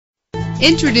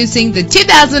Introducing the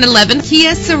 2011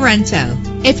 Kia Sorento.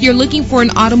 If you're looking for an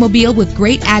automobile with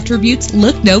great attributes,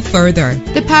 look no further.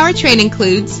 The powertrain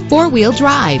includes four-wheel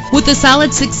drive with a solid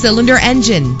 6-cylinder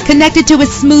engine connected to a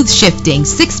smooth shifting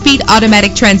 6-speed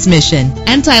automatic transmission.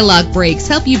 Anti-lock brakes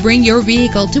help you bring your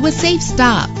vehicle to a safe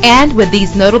stop. And with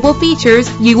these notable features,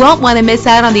 you won't want to miss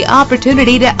out on the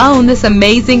opportunity to own this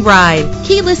amazing ride.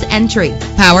 Keyless entry,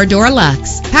 power door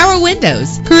locks, power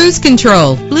windows, cruise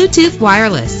control, Bluetooth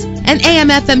wireless, an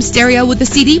AM/FM stereo with a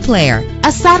CD player,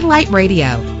 a satellite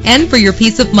radio. And for your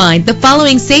peace of mind, the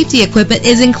following safety equipment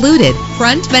is included: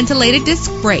 front ventilated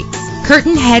disc brakes,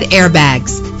 curtain head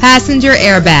airbags, passenger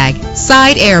airbag,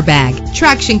 side airbag,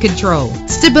 traction control,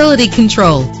 stability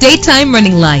control, daytime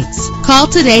running lights. Call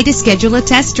today to schedule a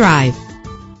test drive.